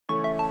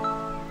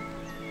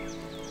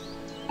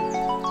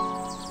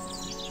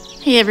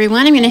Hey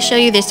everyone, I'm going to show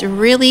you this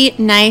really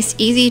nice,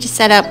 easy to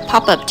set up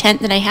pop-up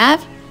tent that I have.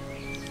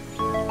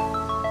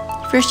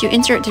 First you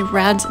insert the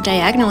rods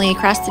diagonally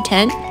across the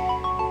tent,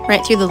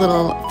 right through the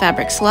little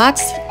fabric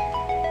slots.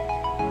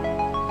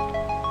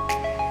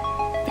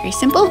 Very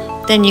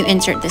simple. Then you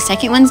insert the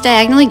second ones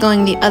diagonally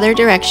going the other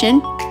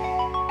direction,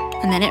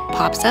 and then it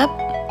pops up.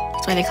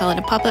 That's why they call it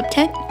a pop-up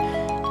tent.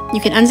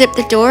 You can unzip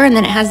the door and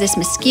then it has this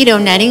mosquito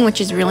netting,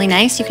 which is really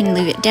nice. You can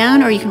leave it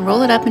down or you can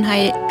roll it up and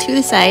hide it to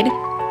the side.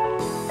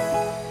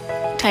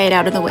 Tie it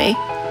out of the way.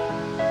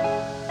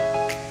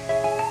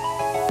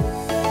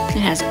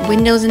 It has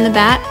windows in the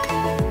back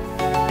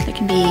that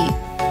can be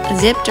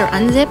zipped or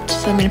unzipped.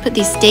 So I'm going to put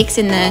these stakes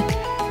in the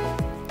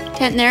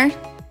tent there.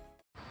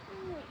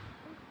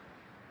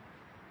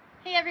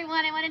 Hey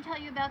everyone, I want to tell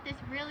you about this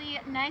really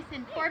nice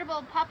and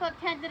portable pop-up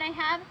tent that I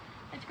have.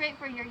 It's great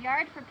for your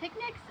yard for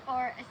picnics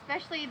or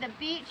especially the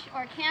beach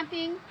or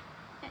camping.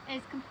 It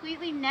is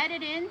completely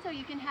netted in so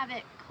you can have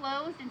it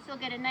closed and still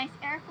get a nice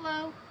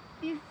airflow.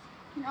 These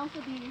can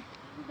also be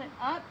put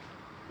up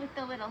with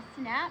the little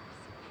snaps,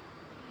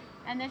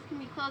 and this can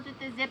be closed with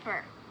the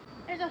zipper.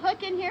 There's a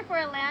hook in here for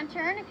a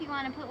lantern if you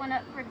want to put one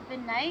up for the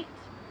night,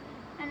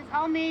 and it's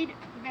all made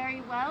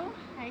very well.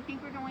 I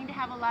think we're going to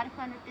have a lot of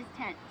fun with this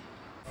tent.